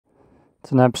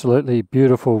It's an absolutely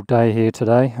beautiful day here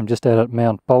today. I'm just out at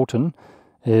Mount Bolton.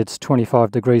 It's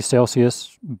 25 degrees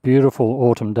Celsius, beautiful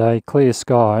autumn day, clear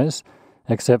skies,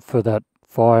 except for that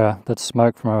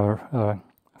smoke from a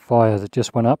fire that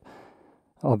just went up.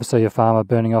 Obviously a farmer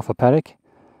burning off a paddock.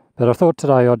 But I thought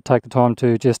today I'd take the time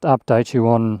to just update you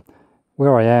on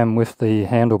where I am with the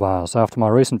handlebars. After my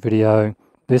recent video,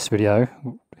 this video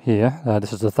here,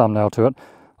 this is the thumbnail to it.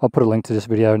 I'll put a link to this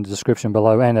video in the description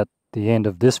below and at the end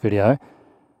of this video.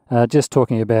 Just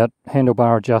talking about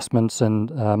handlebar adjustments and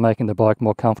making the bike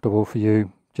more comfortable for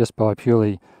you just by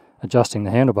purely adjusting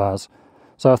the handlebars.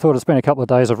 So I thought it's been a couple of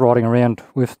days of riding around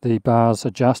with the bars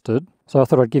adjusted. So I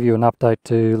thought I'd give you an update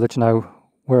to let you know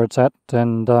where it's at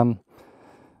and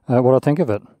what I think of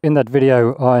it. In that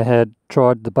video I had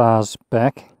tried the bars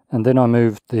back and then I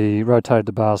rotated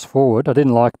the bars forward. I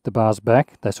didn't like the bars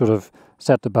back. They sort of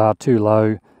sat the bar too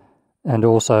low and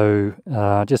also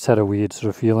just had a weird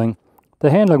sort of feeling. The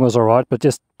handling was alright, but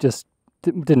just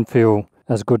didn't feel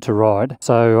as good to ride.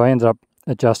 So I ended up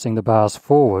adjusting the bars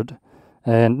forward.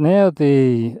 And now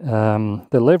the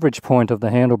leverage point of the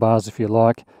handlebars, if you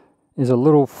like, is a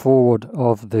little forward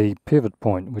of the pivot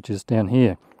point, which is down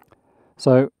here.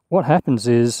 So what happens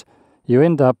is you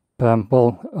end up,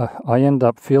 I end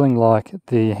up feeling like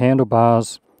the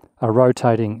handlebars are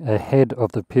rotating ahead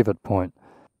of the pivot point.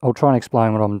 I'll try and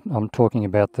explain what I'm talking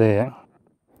about there.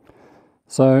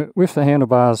 So with the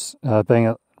handlebars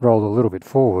being rolled a little bit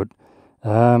forward,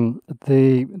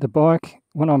 the bike,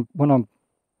 when I'm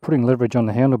putting leverage on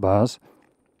the handlebars,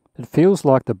 it feels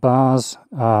like the bars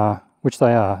are, which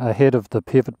they are, ahead of the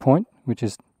pivot point, which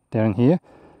is down here.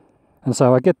 And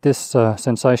so I get this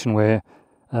sensation where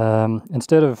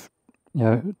instead of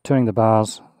turning the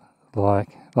bars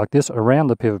like this around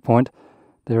the pivot point,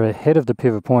 they're ahead of the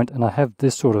pivot point, and I have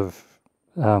this sort of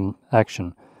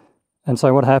action. And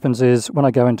so what happens is when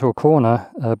I go into a corner,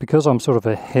 because I'm sort of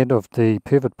ahead of the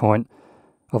pivot point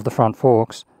of the front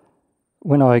forks,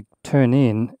 when I turn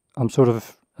in, I'm sort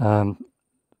of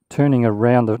turning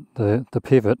around the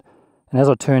pivot, and as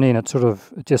I turn in, it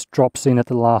just drops in at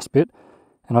the last bit,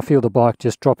 and I feel the bike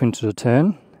just drop into the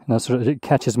turn, and it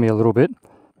catches me a little bit,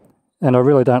 and I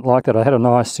really don't like that. I had a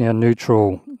nice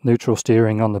neutral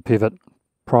steering on the pivot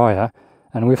prior,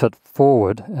 and with it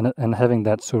forward and having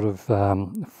that sort of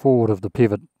forward of the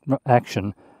pivot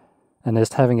action, and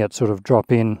just having it sort of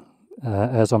drop in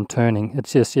as I'm turning,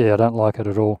 it's just, I don't like it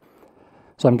at all.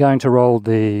 So I'm going to roll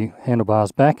the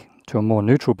handlebars back to a more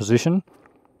neutral position,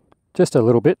 just a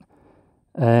little bit,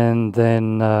 and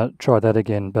then try that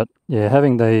again. But yeah,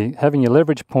 having your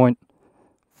leverage point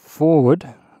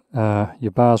forward,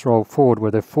 your bars roll forward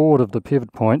where they're forward of the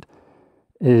pivot point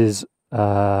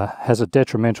has a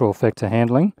detrimental effect to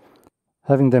handling.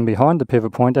 Having them behind the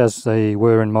pivot point, as they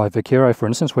were in my Vaquero, for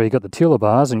instance, where you got the tiller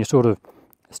bars and you're sort of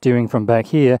steering from back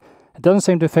here, it doesn't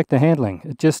seem to affect the handling.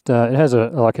 It just it has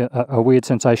a weird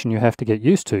sensation you have to get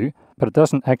used to, but it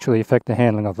doesn't actually affect the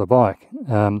handling of the bike.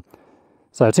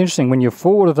 So it's interesting, when you're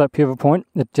forward of that pivot point,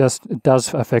 it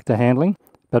does affect the handling,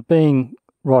 but being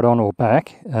right on or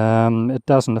back, it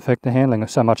doesn't affect the handling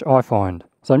so much, I find.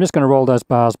 So I'm just going to roll those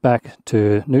bars back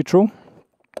to neutral,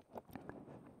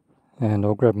 and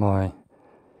I'll grab my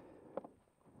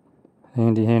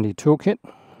handy toolkit.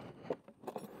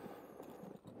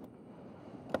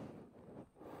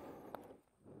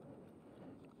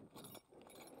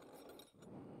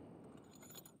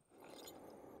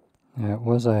 Now it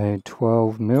was a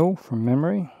 12mm from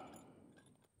memory.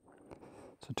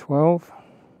 It's a 12.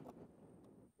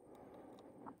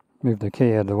 Move the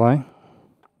key out of the way.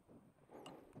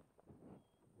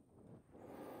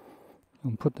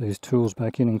 I'll put these tools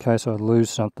back in case I lose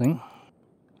something.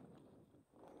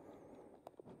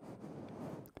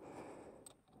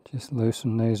 Just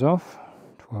loosen these off.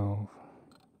 12,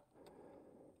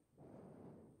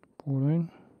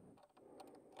 14.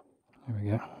 There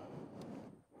we go.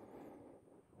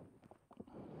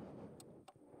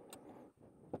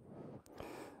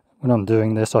 When I'm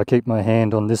doing this, I keep my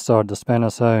hand on this side of the spanner,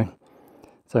 so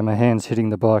my hand's hitting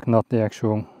the bike, not the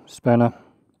actual spanner.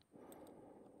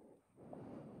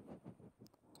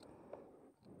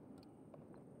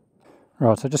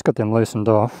 Right, so I just got them loosened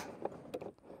off.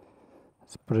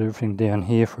 Let's put everything down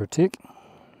here for a tick.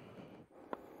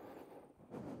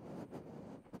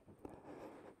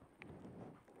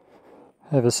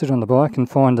 Have a sit on the bike and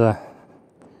find a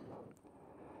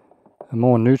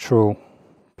more neutral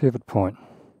pivot point.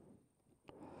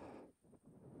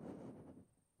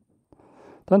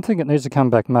 Don't think it needs to come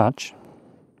back much.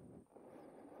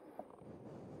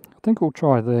 I think we'll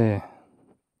try there.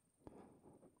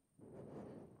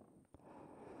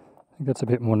 I think that's a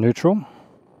bit more neutral.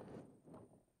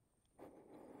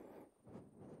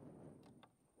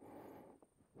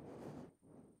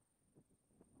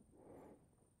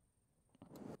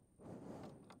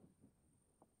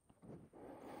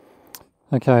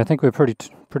 Okay, I think we're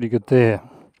pretty good there.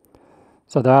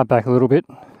 So they are back a little bit.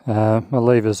 My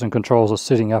levers and controls are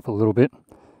sitting up a little bit.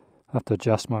 I have to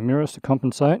adjust my mirrors to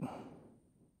compensate.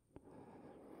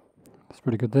 It's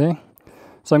pretty good there.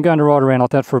 So I'm going to ride around like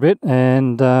that for a bit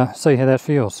and see how that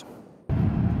feels.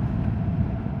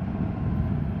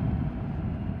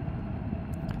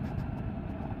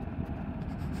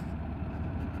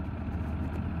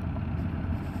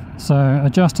 So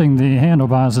adjusting the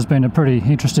handlebars has been a pretty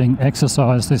interesting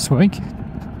exercise this week,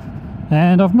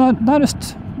 and I've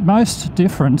noticed most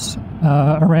difference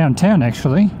around town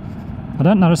actually. I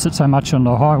don't notice it so much on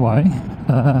the highway,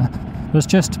 but it's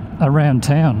just around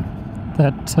town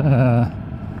that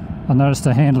I noticed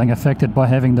the handling affected by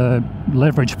having the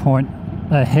leverage point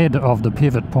ahead of the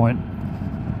pivot point.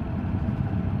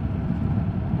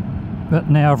 But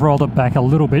now I've rolled it back a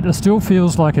little bit. It still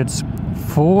feels like it's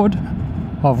forward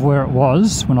of where it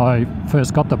was when I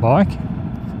first got the bike,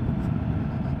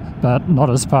 but not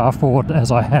as far forward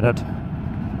as I had it.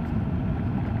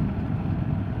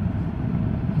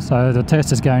 So the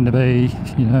test is going to be,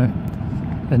 you know,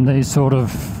 in these sort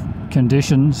of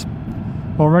conditions.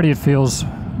 Already it feels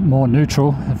more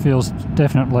neutral. It feels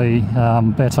definitely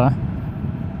better.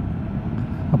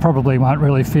 I probably won't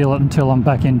really feel it until I'm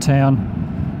back in town,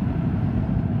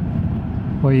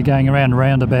 where you're going around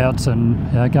roundabouts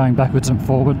and going backwards and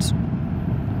forwards.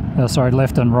 Sorry,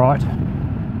 left and right.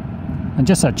 And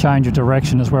just that change of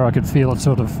direction is where I could feel it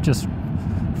sort of just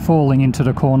falling into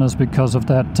the corners because of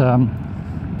that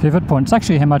pivot point. It's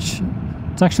actually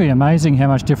amazing how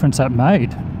much difference that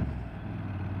made.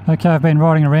 Okay, I've been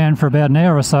riding around for about an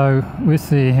hour or so with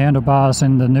the handlebars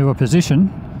in the newer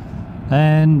position,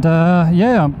 and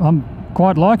yeah, I'm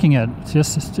quite liking it.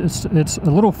 It's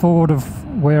a little forward of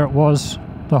where it was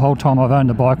the whole time I've owned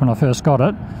the bike when I first got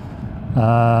it,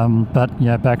 but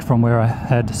yeah, back from where I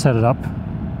had set it up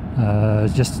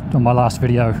just on my last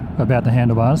video about the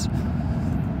handlebars.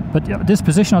 But yeah, this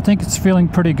position, I think it's feeling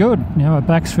pretty good. You know, my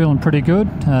back's feeling pretty good.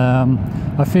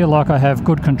 I feel like I have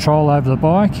good control over the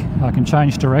bike. I can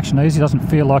change direction easy. It doesn't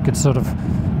feel like it's sort of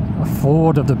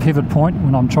forward of the pivot point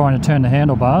when I'm trying to turn the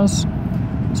handlebars.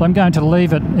 So I'm going to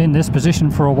leave it in this position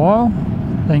for a while.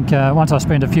 I think once I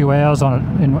spend a few hours on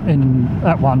it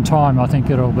at one time, I think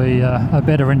it'll be a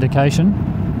better indication.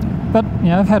 But you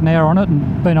know, I've had an hour on it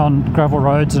and been on gravel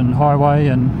roads and highway,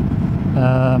 and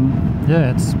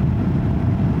yeah, it's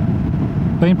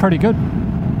been pretty good.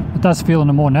 It does feel in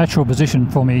a more natural position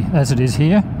for me as it is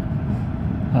here.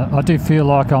 I do feel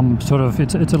like I'm sort of,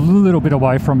 it's a little bit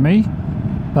away from me,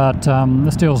 but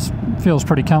it still feels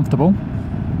pretty comfortable,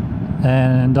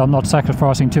 and I'm not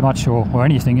sacrificing too much or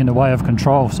anything in the way of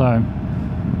control, so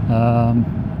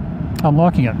I'm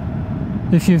liking it.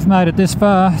 If you've made it this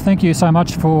far, thank you so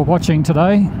much for watching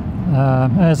today.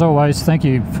 As always, thank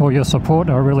you for your support.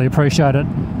 I really appreciate it.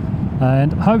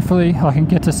 And hopefully I can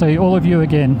get to see all of you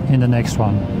again in the next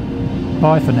one.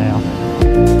 Bye for now.